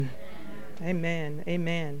Amen.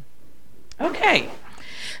 Amen. Okay.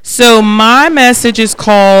 So my message is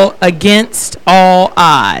called Against All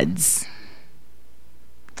Odds.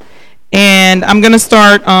 And I'm going to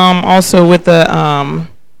start also with the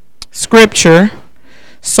scripture,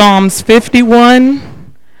 Psalms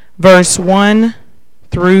 51, verse 1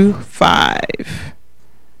 through 5.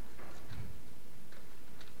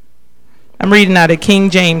 I'm reading out of King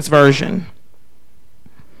James Version.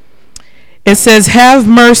 It says, "Have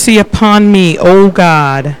mercy upon me, O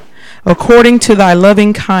God, according to thy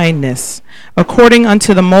loving kindness, according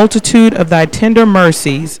unto the multitude of thy tender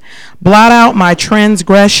mercies. Blot out my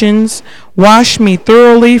transgressions, wash me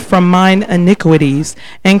thoroughly from mine iniquities,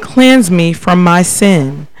 and cleanse me from my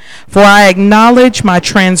sin. For I acknowledge my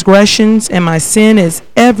transgressions, and my sin is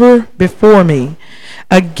ever before me.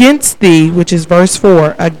 Against thee," which is verse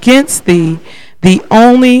 4, "against thee, thee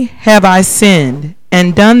only have I sinned,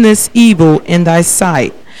 and done this evil in thy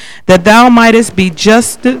sight, that thou mightest be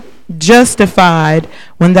justified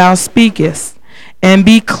when thou speakest, and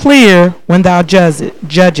be clear when thou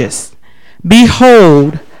judgest.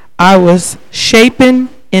 Behold, I was shapen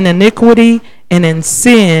in iniquity, and in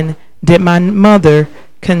sin did my mother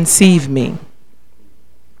conceive me."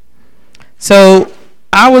 So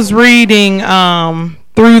I was reading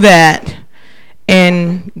through that,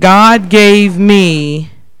 and God gave me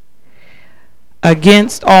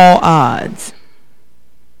against all odds.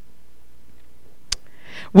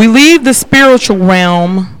 We leave the spiritual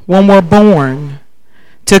realm when we're born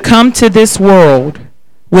to come to this world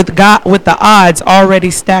with the odds already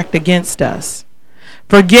stacked against us,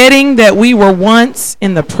 forgetting that we were once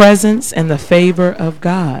in the presence and the favor of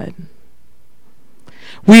God.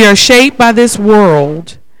 We are shaped by this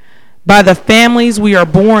world, by the families we are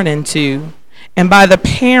born into, and by the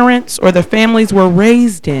parents or the families we're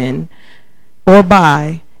raised in or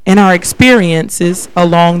by, and our experiences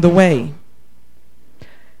along the way.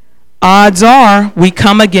 Odds are we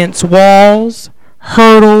come against walls,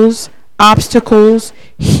 hurdles, obstacles,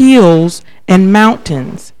 hills, and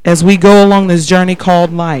mountains as we go along this journey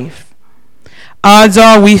called life. Odds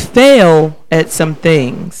are we fail at some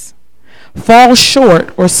things, fall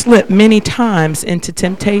short, or slip many times into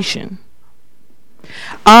temptation.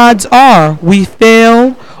 Odds are we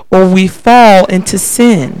fail or we fall into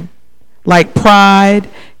sin, like pride,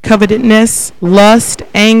 covetousness, lust,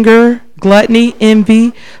 anger, gluttony,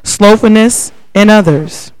 envy, slothfulness, and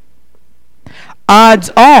others.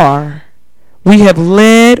 Odds are we have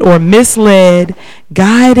led or misled,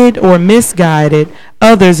 guided or misguided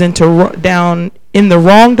others down in the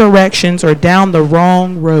wrong directions or down the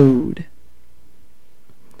wrong road.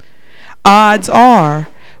 Odds are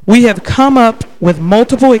we have come up with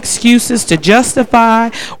multiple excuses to justify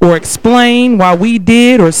or explain why we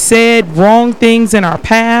did or said wrong things in our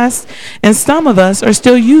past, and some of us are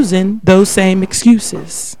still using those same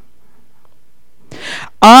excuses.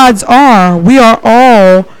 Odds are we are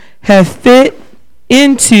all have fit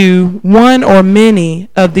into one or many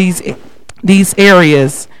of these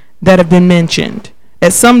areas that have been mentioned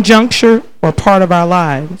at some juncture or part of our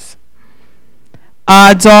lives.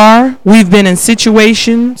 Odds are we've been in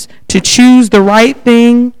situations to choose the right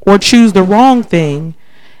thing or choose the wrong thing,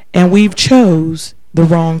 and we've chose the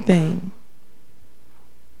wrong thing.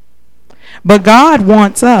 But God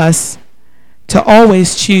wants us to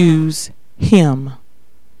always choose Him.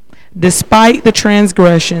 Despite the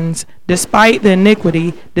transgressions, despite the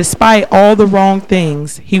iniquity, despite all the wrong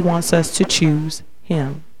things, He wants us to choose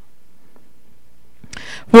Him.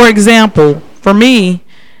 For example, for me,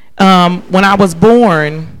 when I was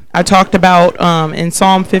born, I talked about in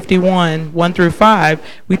Psalm 51, 1 through 5,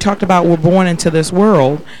 we talked about we're born into this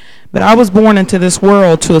world. But I was born into this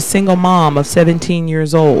world to a single mom of 17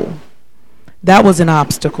 years old. That was an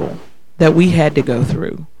obstacle that we had to go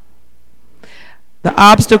through. The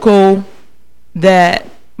obstacle that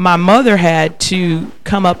my mother had to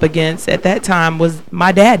come up against at that time was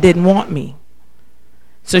my dad didn't want me.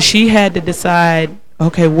 So she had to decide,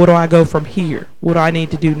 okay, where do I go from here? What do I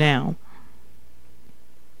need to do now?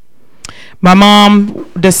 My mom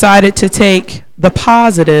decided to take the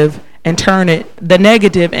positive and the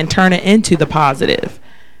negative and turn it into the positive.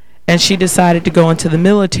 And she decided to go into the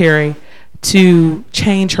military to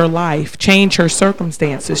change her life, change her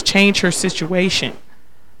circumstances, change her situation.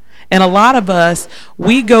 And a lot of us,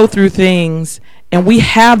 we go through things and we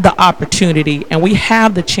have the opportunity and we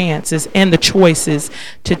have the chances and the choices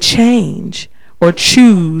to change or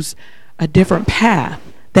choose a different path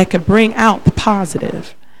that could bring out the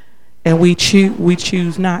positive. And we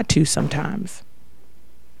choose not to sometimes.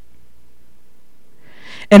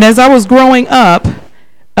 And as I was growing up,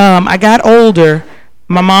 I got older.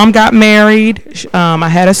 My mom got married. I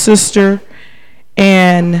had a sister,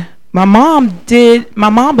 And my mom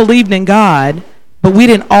believed in God, but we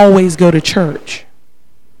didn't always go to church.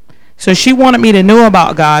 So she wanted me to know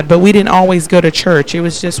about God, but we didn't always go to church. It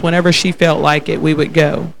was just whenever she felt like it, we would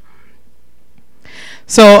go.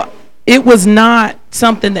 So it was not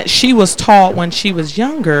something that she was taught when she was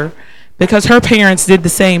younger, because her parents did the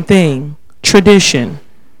same thing. Tradition.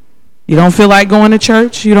 You don't feel like going to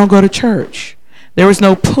church? You don't go to church. There was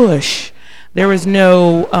no push. There was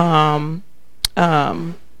no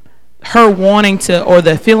her wanting to, or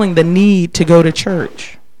the feeling the need to go to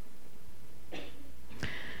church.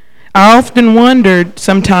 I often wondered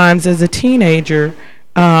sometimes as a teenager,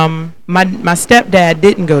 my stepdad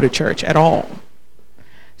didn't go to church at all.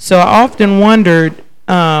 So I often wondered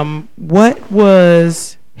what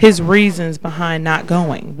was his reasons behind not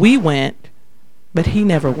going. We went, but he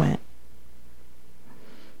never went.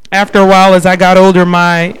 After a while, as I got older,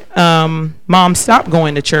 my mom stopped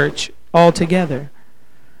going to church altogether.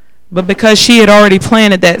 But because she had already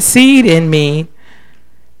planted that seed in me,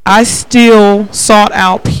 I still sought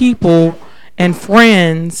out people and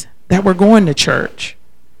friends that were going to church.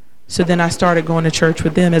 So then I started going to church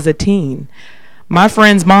with them as a teen. My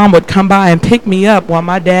friend's mom would come by and pick me up while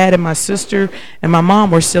my dad and my sister and my mom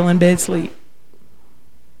were still in bed asleep.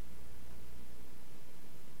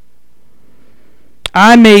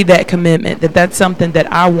 I made that commitment that that's something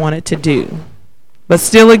that I wanted to do. But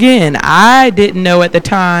still, again, I didn't know at the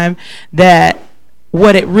time that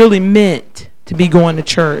what it really meant to be going to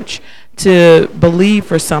church, to believe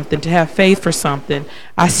for something, to have faith for something.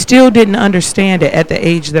 I still didn't understand it at the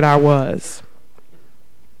age that I was.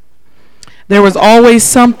 There was always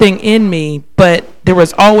something in me, but there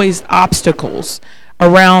was always obstacles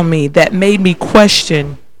around me that made me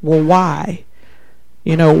question, well, why?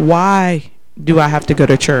 Why do I have to go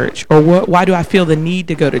to church? Or why do I feel the need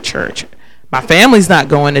to go to church? My family's not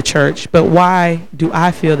going to church, but why do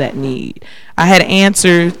I feel that need? I had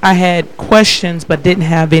answers, I had questions, but didn't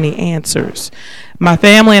have any answers. My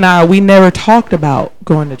family and I, we never talked about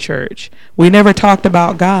going to church. We never talked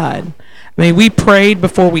about God. I mean, we prayed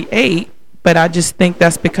before we ate, but I just think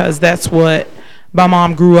that's because that's what my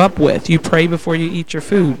mom grew up with. You pray before you eat your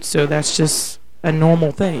food, so that's just a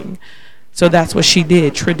normal thing. So that's what she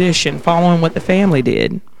did, tradition, following what the family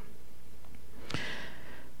did.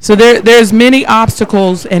 So there's many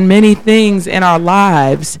obstacles and many things in our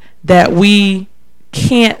lives that we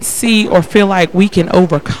can't see or feel like we can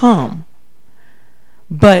overcome.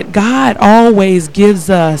 But God always gives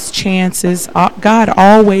us chances. God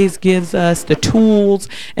always gives us the tools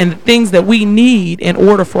and the things that we need in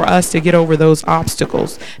order for us to get over those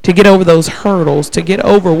obstacles, to get over those hurdles, to get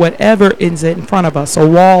over whatever is in front of us, a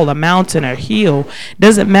wall, a mountain, a hill.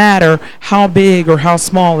 Doesn't matter how big or how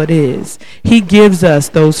small it is. He gives us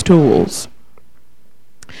those tools.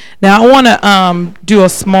 Now, I want to do a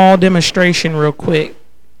small demonstration real quick.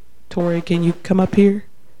 Tori, can you come up here?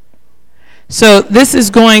 So this is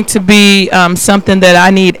going to be something that I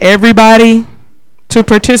need everybody to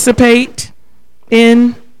participate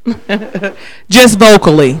in, just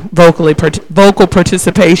vocal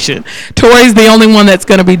participation. Tori's the only one that's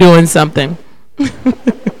going to be doing something.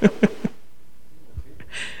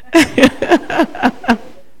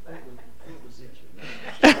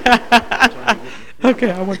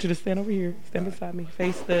 Okay, I want you to stand over here, stand beside me,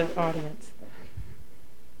 face the audience.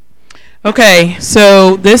 Okay,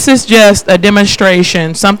 so this is just a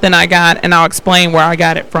demonstration, something I got, and I'll explain where I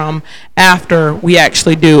got it from after we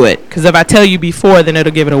actually do it. Because if I tell you before, then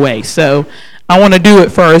it'll give it away. So I want to do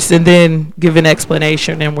it first and then give an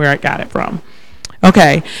explanation and where I got it from.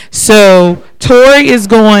 Okay, so Tori is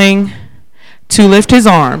going to lift his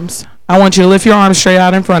arms. I want you to lift your arms straight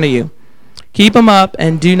out in front of you. Keep them up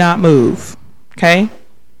and do not move. Okay?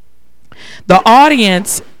 The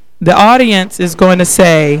audience is going to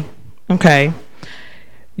say, okay,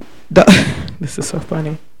 this is so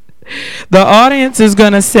funny. The audience is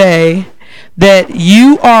going to say that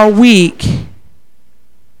you are weak,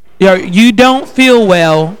 you don't feel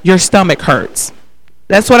well, your stomach hurts.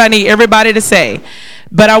 That's what I need everybody to say.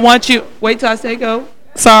 But I want you, wait till I say go.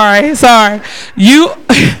 Sorry. You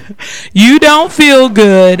don't feel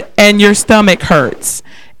good and your stomach hurts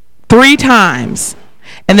 3 times.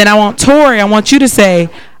 And then I want you to say,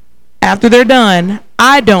 after they're done,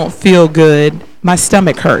 I don't feel good, my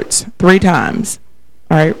stomach hurts 3 times.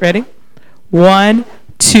 All right, ready? 1,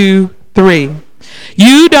 2, 3.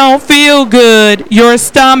 You don't feel good, your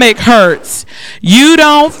stomach hurts. You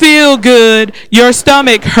don't feel good, your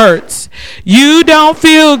stomach hurts. You don't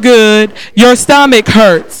feel good, your stomach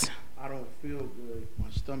hurts. I don't feel good, my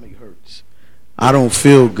stomach hurts. I don't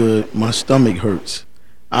feel good, my stomach hurts.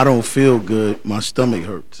 I don't feel good, my stomach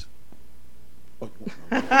hurts.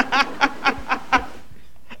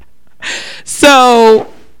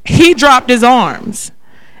 So he dropped his arms,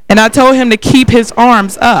 and I told him to keep his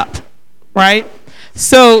arms up, right?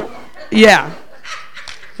 So, yeah.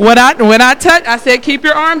 When I said keep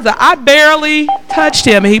your arms up. I barely touched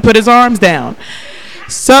him, and he put his arms down.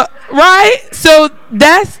 So, right? So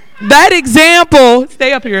that example.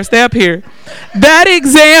 Stay up here. That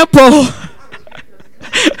example.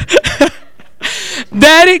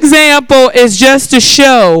 That example is just to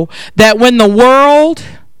show that when the world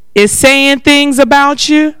is saying things about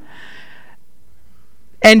you,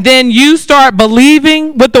 and then you start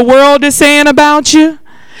believing what the world is saying about you,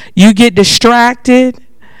 you get distracted.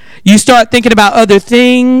 You start thinking about other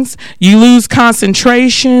things. You lose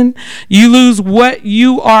concentration. You lose what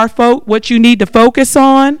what you need to focus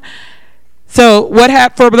on. So what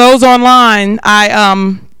happened for those online?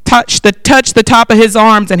 I touched the top of his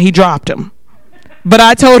arms and he dropped them, but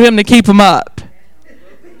I told him to keep them up.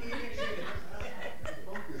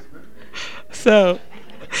 So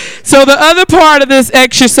the other part of this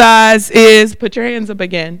exercise is put your hands up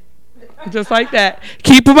again, just like that.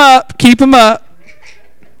 Keep them up. Keep them up.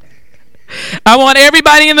 I want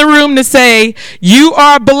everybody in the room to say, you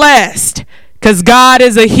are blessed because God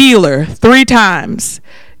is a healer 3 times.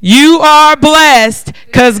 You are blessed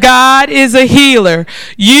because God is a healer.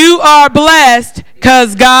 You are blessed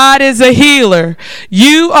because God is a healer.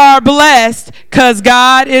 You are blessed because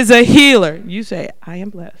God is a healer. You say, I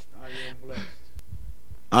am blessed.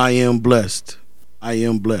 I am blessed. I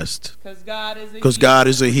am blessed. Because God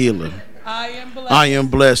is a healer. I am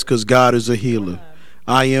blessed because God is a healer.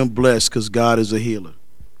 I am blessed because God is a healer.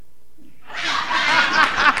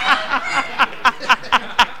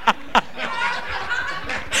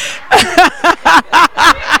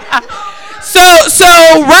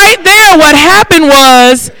 So right there, what happened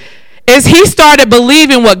is he started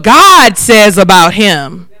believing what God says about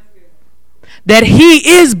him, that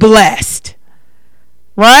he is blessed,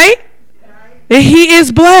 right? That he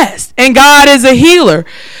is blessed and God is a healer.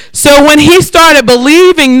 So when he started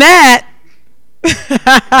believing that,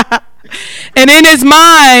 and in his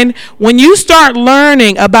mind, when you start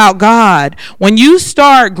learning about God, when you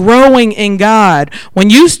start growing in God, when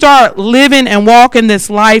you start living and walking this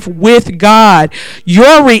life with God,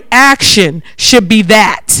 your reaction should be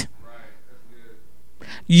that.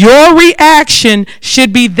 Your reaction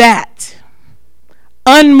should be that.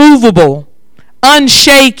 Unmovable,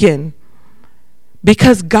 unshaken,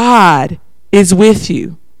 because God is with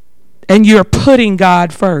you and you're putting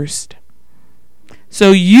God first.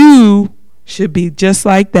 So you should be just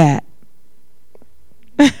like that.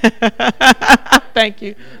 Thank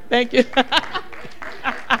you.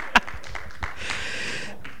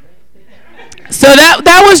 So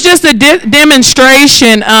that was just a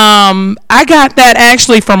demonstration. I got that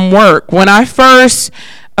actually from work. When I first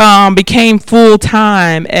became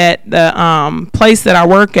full-time at the place that I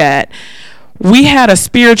work at, we had a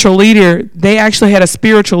spiritual leader. They actually had a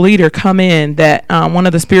spiritual leader come in, that one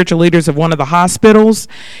of the spiritual leaders of one of the hospitals.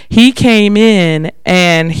 He came in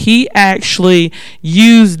and he actually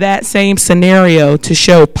used that same scenario to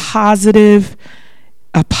show a positive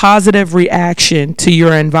reaction to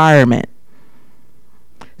your environment.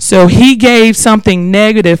 So he gave something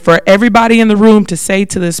negative for everybody in the room to say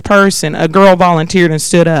to this person. A girl volunteered and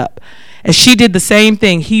stood up. And she did the same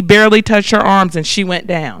thing. He barely touched her arms and she went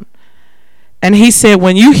down. And he said,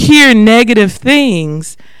 when you hear negative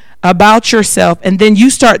things about yourself and then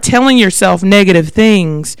you start telling yourself negative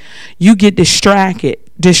things, you get distracted,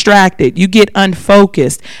 you get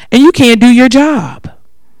unfocused, and you can't do your job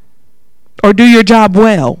or do your job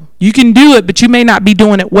well. You can do it, but you may not be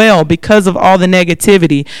doing it well because of all the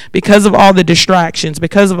negativity, because of all the distractions,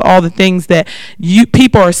 because of all the things that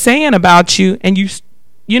people are saying about you, and you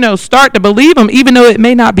start to believe them even though it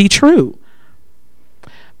may not be true.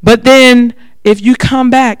 But then if you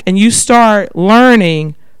come back and you start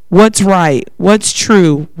learning what's right, what's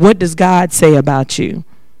true, what does God say about you,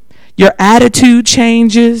 your attitude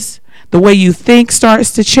changes, the way you think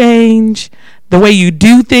starts to change, the way you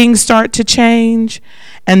do things start to change.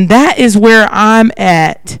 And that is where I'm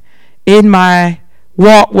at in my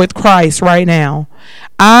walk with Christ right now.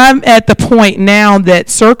 I'm at the point now that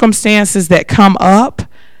circumstances that come up,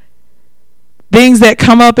 things that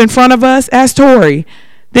come up in front of us, ask Tori,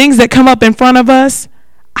 things that come up in front of us,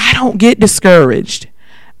 I don't get discouraged.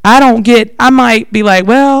 I might be like,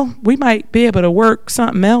 well, we might be able to work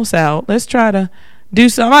something else out. Let's try to do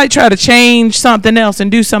something. I might try to change something else and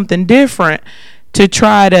do something different to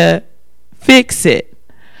try to fix it.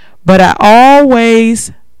 But I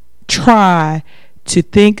always try to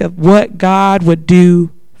think of what God would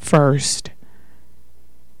do first.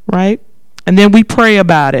 Right? And then we pray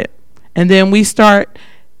about it. And then we start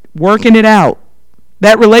working it out.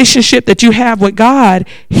 That relationship that you have with God,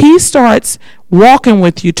 he starts walking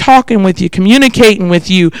with you, talking with you, communicating with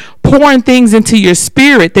you, pouring things into your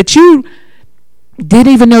spirit that you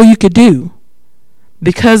didn't even know you could do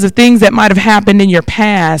because of things that might have happened in your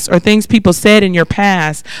past, or things people said in your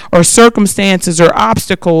past, or circumstances or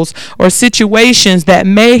obstacles or situations that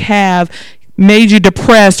may have made you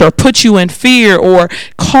depressed or put you in fear or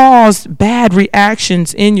caused bad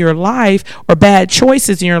reactions in your life or bad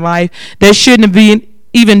choices in your life that shouldn't have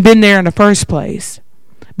even been there in the first place.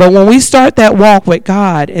 But when we start that walk with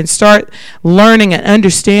God and start learning and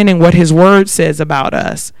understanding what his word says about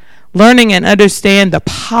us, learning and understand the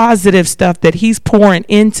positive stuff that he's pouring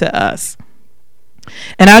into us.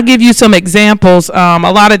 And I'll give you some examples. A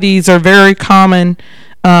lot of these are very common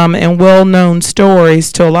and well-known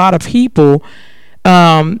stories to a lot of people.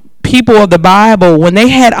 People of the Bible, when they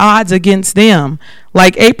had odds against them,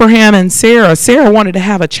 like Abraham and Sarah. Sarah wanted to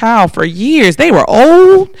have a child for years. They were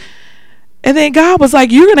old. And then God was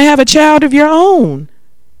like, you're going to have a child of your own.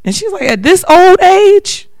 And she's like, at this old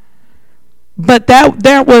age? But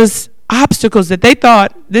there was obstacles that they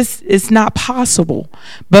thought this is not possible.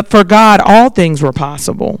 But for God, all things were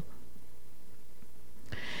possible.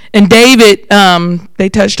 And David, they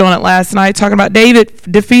touched on it last night, talking about David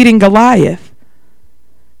defeating Goliath.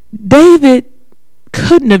 David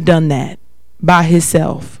couldn't have done that by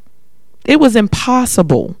himself. It was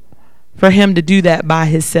impossible for him to do that by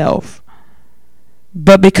himself.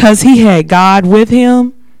 But because he had God with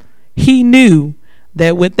him, he knew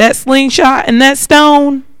that with that slingshot and that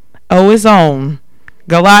stone, it's on.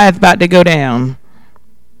 Goliath about to go down.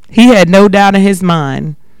 He had no doubt in his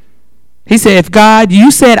mind. He said, if God,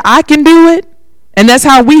 you said I can do it, and that's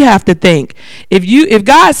how we have to think. If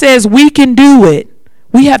God says we can do it,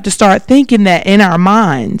 we have to start thinking that in our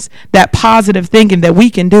minds, that positive thinking that we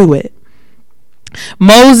can do it.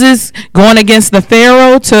 Moses going against the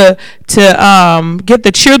Pharaoh to get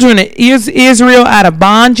the children of Israel out of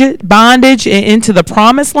bondage and into the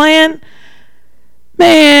promised land.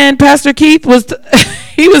 Man, Pastor Keith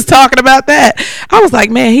he was talking about that. I was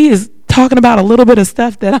like, man, he is talking about a little bit of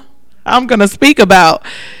stuff that I'm going to speak about.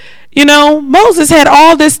 You know, Moses had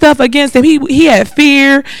all this stuff against him. He had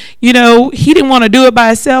fear. You know, he didn't want to do it by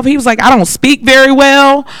himself. He was like, I don't speak very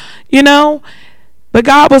well, you know. But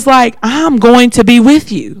God was like, I'm going to be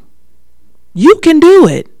with you. You can do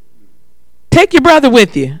it. Take your brother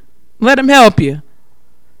with you. Let him help you.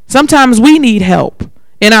 Sometimes we need help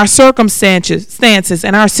in our circumstances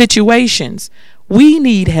and our situations. We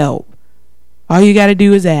need help. All you got to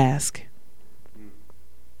do is ask.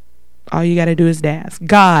 All you got to do is ask.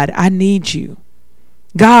 God, I need you.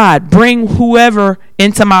 God, bring whoever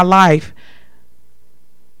into my life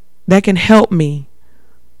that can help me.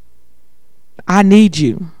 I need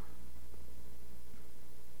you.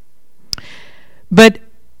 But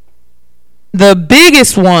the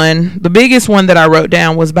biggest one that I wrote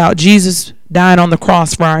down was about Jesus dying on the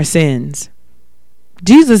cross for our sins.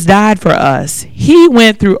 Jesus died for us. He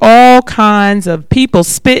went through all kinds of people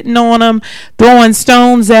spitting on him, throwing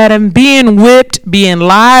stones at him, being whipped, being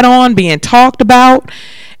lied on, being talked about.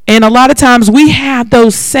 And a lot of times we have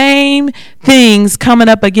those same things coming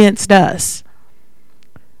up against us.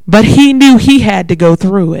 But he knew he had to go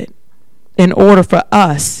through it in order for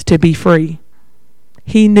us to be free.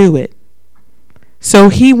 He knew it. So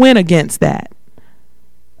he went against that.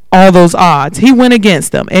 All those odds. He went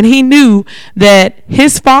against them. And he knew that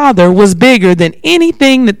his Father was bigger than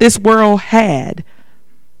anything that this world had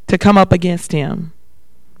to come up against him.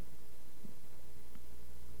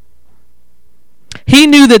 He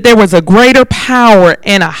knew that there was a greater power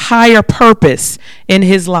and a higher purpose in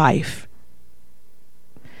his life.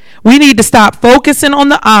 We need to stop focusing on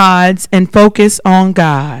the odds and focus on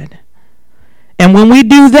God. And when we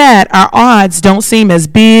do that, our odds don't seem as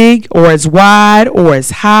big or as wide or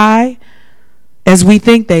as high as we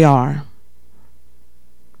think they are.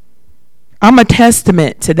 I'm a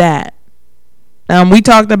testament to that. We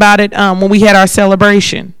talked about it when we had our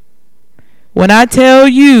celebration. When I tell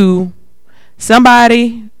you,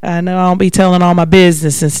 somebody, I know I don't be telling all my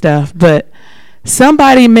business and stuff, but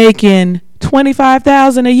somebody making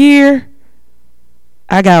 $25,000 a year,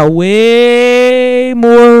 I got way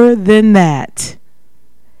more than that.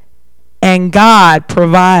 And God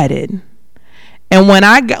provided. And when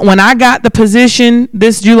I got the position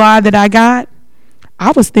this July that I got,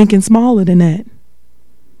 I was thinking smaller than that.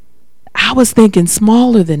 I was thinking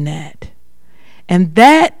smaller than that. And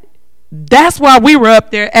that's why we were up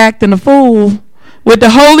there acting a fool with the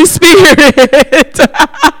Holy Spirit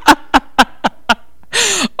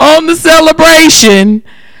on the celebration,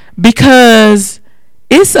 because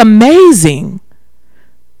it's amazing.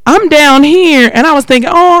 I'm down here and I was thinking,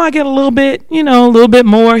 oh, I get a little bit, a little bit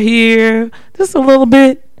more here, just a little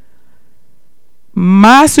bit.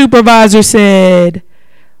 My supervisor said,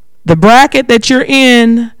 the bracket that you're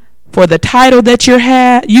in for the title that you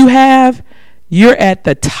have, you're at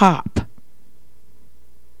the top.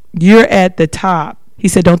 You're at the top. He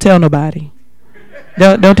said, don't tell nobody.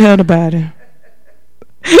 Don't tell nobody.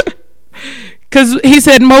 Because he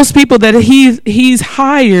said most people that he's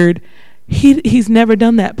hired, he's never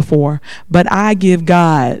done that before. But I give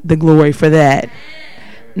God the glory for that.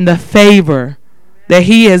 The favor that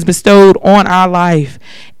he has bestowed on our life.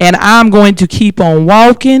 And I'm going to keep on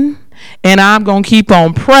walking. And I'm going to keep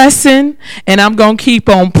on pressing, and I'm going to keep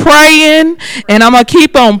on praying, and I'm going to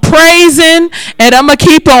keep on praising, and I'm going to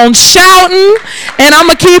keep on shouting, and I'm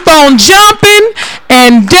going to keep on jumping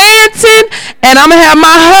and dancing, and I'm going to have my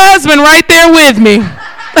husband right there with me.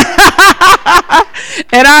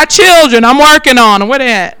 And our children, I'm working on them. Where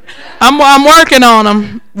they at? I'm working on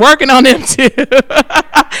them. Working on them too.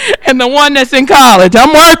 And the one that's in college,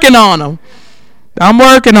 I'm working on them.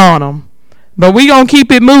 But we going to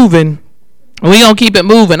keep it moving.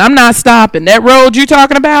 I'm not stopping. That road you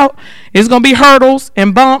talking about is going to be hurdles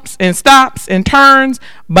and bumps and stops and turns,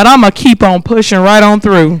 but I'm going to keep on pushing right on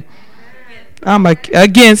through. I'm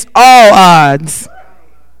against all odds.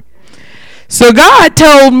 So God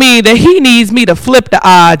told me that he needs me to flip the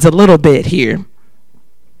odds a little bit here.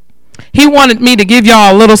 He wanted me to give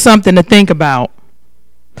y'all a little something to think about.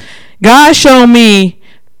 God showed me,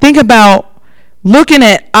 think about looking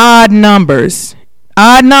at odd numbers.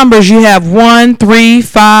 Odd numbers, you have 1, 3,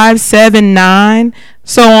 5, 7, 9,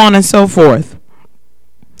 so on and so forth.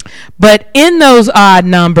 But in those odd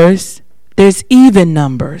numbers, there's even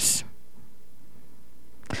numbers.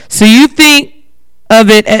 So you think of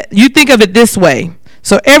it this way.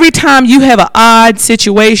 So every time you have an odd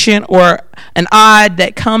situation or an odd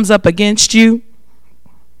that comes up against you,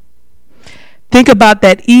 think about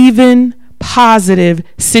that even positive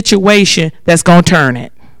situation that's going to turn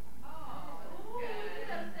it.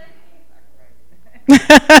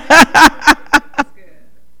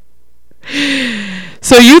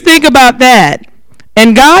 So you think about that.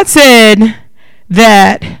 And God said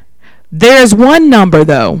that there's one number,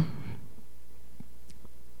 though.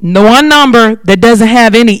 The one number that doesn't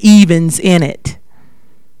have any evens in it.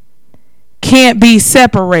 Can't be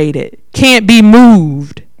separated. Can't be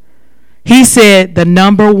moved. He said the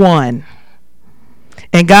number 1.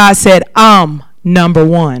 And God said, I'm number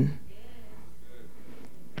 1.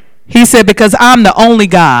 He said, because I'm the only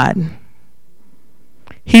God.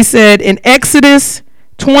 He said in Exodus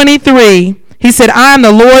 23, he said, I am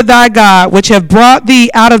the Lord thy God, which have brought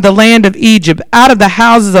thee out of the land of Egypt, out of the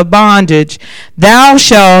houses of bondage. Thou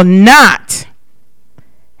shalt not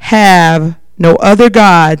have no other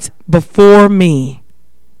gods before me.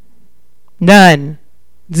 None.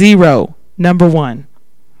 0. Number 1.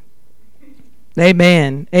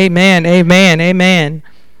 Amen. Amen. Amen. Amen.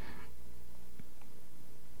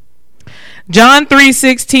 John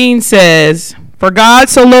 3:16 says, for God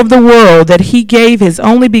so loved the world that he gave his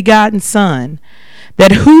only begotten Son,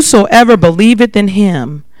 that whosoever believeth in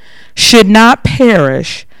him should not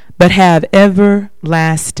perish, but have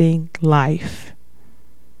everlasting life.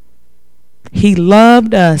 He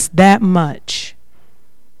loved us that much.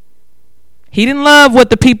 He didn't love what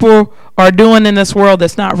the people are doing in this world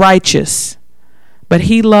that's not righteous, but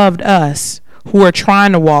he loved us who are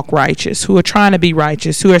trying to walk righteous, who are trying to be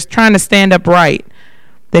righteous, who are trying to stand upright,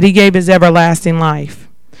 that he gave his everlasting life.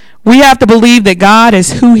 We have to believe that God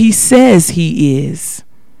is who he says he is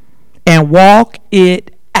and walk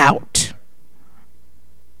it out.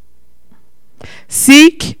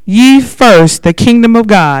 Seek ye first the kingdom of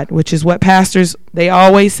God, which is what pastors, they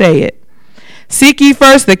always say it. Seek ye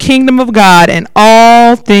first the kingdom of God, and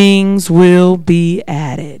all things will be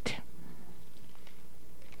added.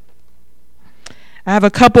 I have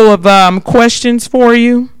a couple of questions for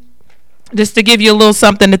you, just to give you a little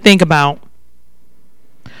something to think about.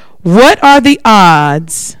 What are the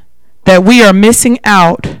odds that we are missing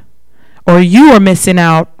out, or you are missing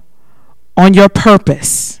out on your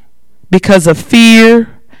purpose because of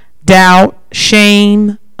fear, doubt,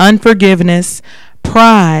 shame, unforgiveness,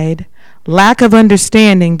 pride, lack of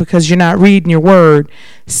understanding because you're not reading your word,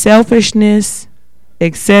 selfishness,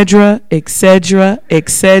 etc., etc.,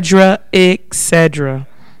 etc., etc.?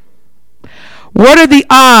 What are the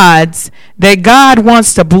odds that God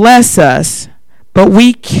wants to bless us, but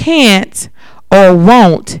we can't or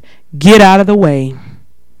won't get out of the way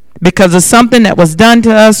because of something that was done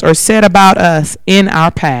to us or said about us in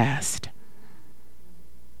our past?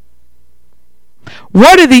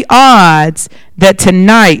 What are the odds that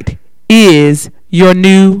tonight is your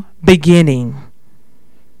new beginning?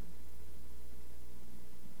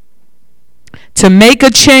 To make a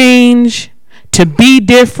change, to be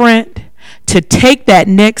different, to take that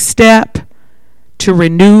next step, to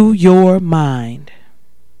renew your mind.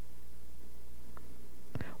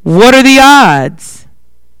 What are the odds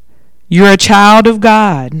you're a child of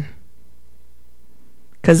God?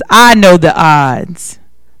 Because I know the odds.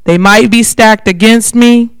 They might be stacked against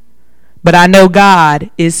me, but I know God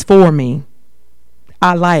is for me.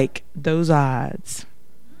 I like those odds.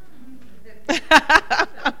 That's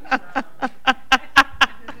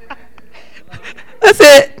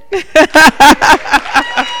it.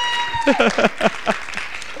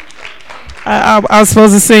 I was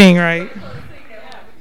supposed to sing, right?